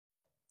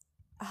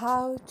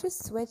How to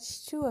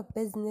switch to a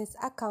business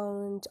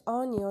account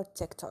on your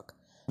TikTok.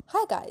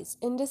 Hi guys,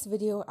 in this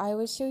video I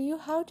will show you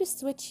how to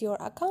switch your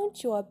account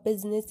to a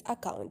business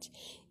account.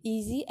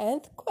 Easy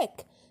and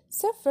quick.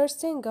 So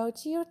first thing, go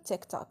to your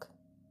TikTok.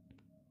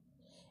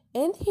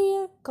 And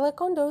here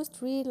click on those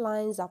three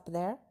lines up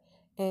there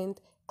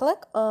and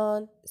click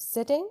on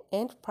setting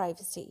and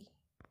privacy.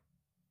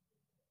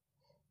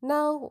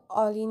 Now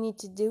all you need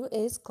to do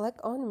is click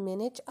on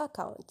manage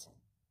account.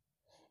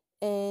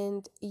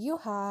 And you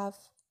have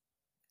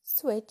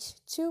switch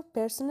to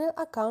personal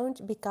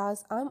account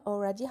because I'm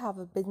already have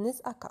a business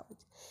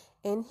account.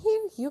 And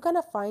here you're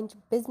gonna find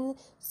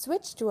business,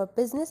 switch to a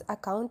business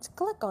account,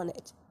 click on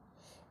it.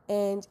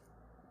 And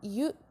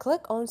you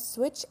click on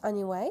switch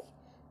anyway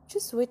to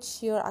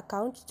switch your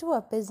account to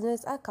a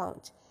business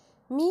account.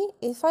 Me,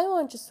 if I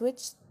want to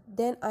switch,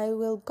 then I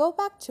will go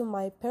back to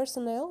my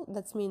personal,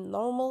 that's mean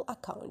normal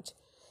account.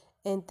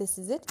 And this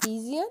is it,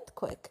 easy and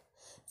quick.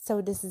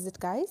 So this is it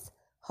guys.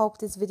 Hope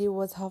this video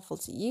was helpful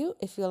to you.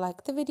 If you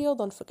liked the video,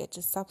 don't forget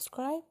to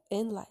subscribe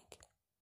and like.